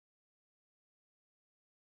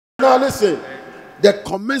Now listen, the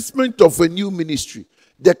commencement of a new ministry,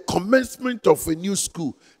 the commencement of a new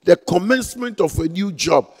school, the commencement of a new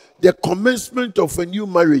job, the commencement of a new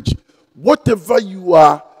marriage, whatever you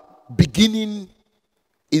are beginning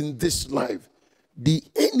in this life, the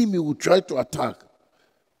enemy will try to attack.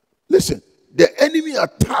 Listen, the enemy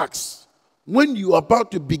attacks when you are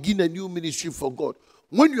about to begin a new ministry for God,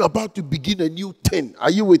 when you are about to begin a new thing.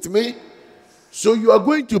 Are you with me? So you are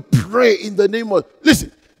going to pray in the name of...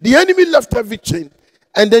 Listen, the enemy left everything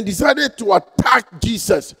and then decided to attack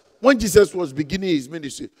Jesus when Jesus was beginning his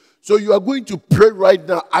ministry. So you are going to pray right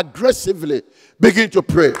now aggressively. Begin to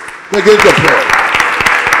pray. Begin to pray.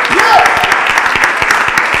 Yes!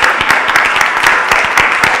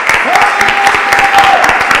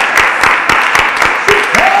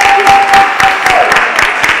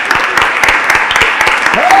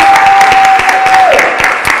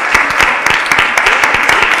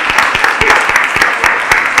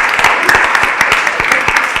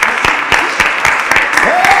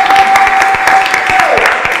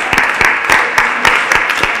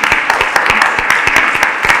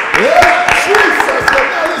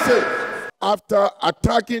 After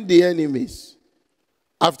attacking the enemies,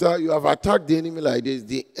 after you have attacked the enemy like this,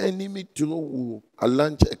 the enemy too will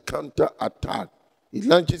launch a counter attack. He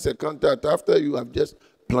launches a counter attack after you have just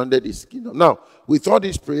plundered his kingdom. Now, with all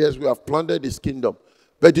these prayers, we have plundered his kingdom,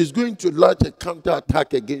 but he's going to launch a counter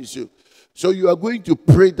attack against you. So you are going to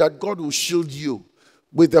pray that God will shield you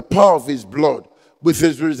with the power of his blood, with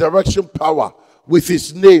his resurrection power, with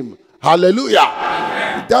his name. Hallelujah.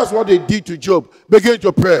 Amen. That's what they did to Job. Begin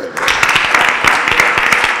to pray.